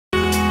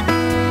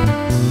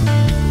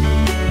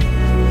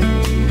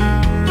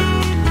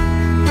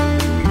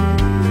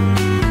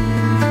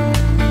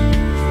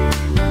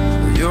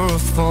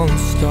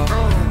star.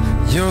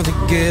 You're the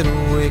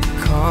getaway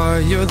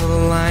car, you're the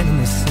line in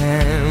the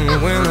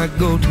sand when I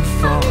go too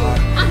far.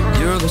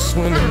 You're the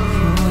swimming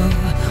pool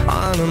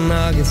on an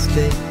August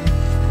day,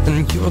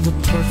 and you're the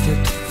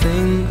perfect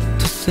thing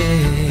to say.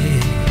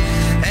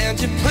 And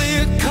you play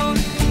it cold,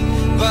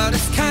 but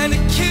it's kinda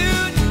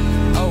cute.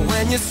 Oh,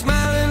 when you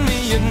smile at me,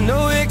 you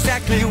know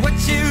exactly what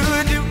you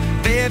do.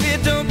 Baby,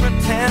 don't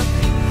pretend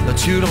that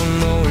you don't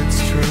know it's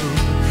true,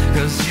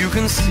 'cause you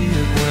can see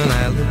it when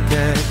I look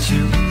at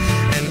you.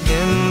 And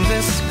in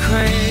this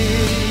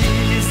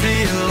crazy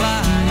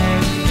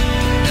life,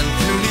 and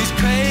through these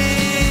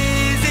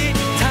crazy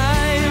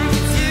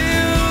times,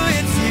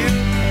 it's you,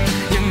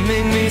 you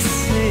make me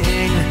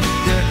sing.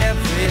 Your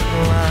every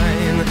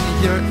line,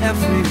 your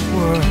every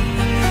word,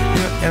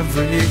 your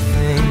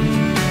everything.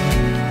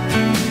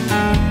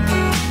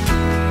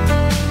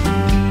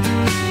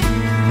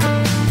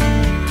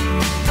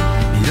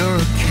 You're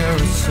a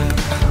carousel,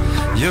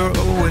 you're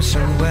a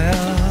wishing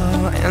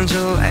well, and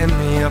you light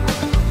me up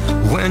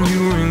when you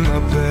ring my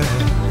bell.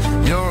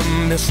 You're a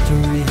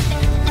mystery,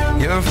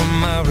 you're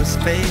from outer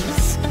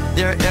space.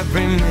 You're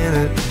every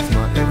minute of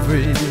my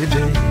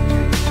everyday.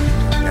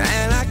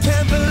 And I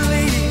can't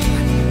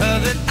believe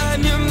that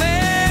I'm your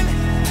man,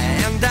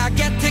 and I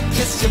get to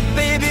kiss you,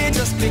 baby,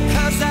 just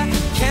because I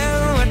can.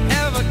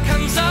 Whatever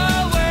comes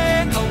our way,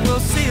 I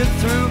will see it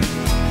through.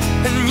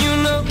 And you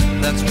know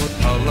that's what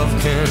our love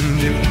can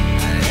do.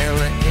 And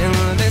in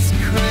this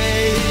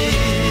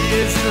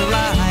crazy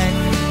life,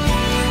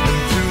 and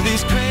through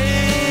these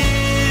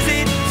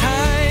crazy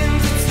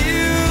times, it's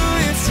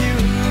you,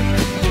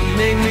 you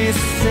make me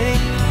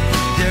sing.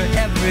 Your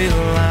every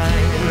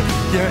line,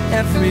 your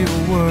every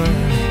word,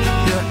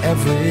 your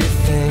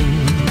everything.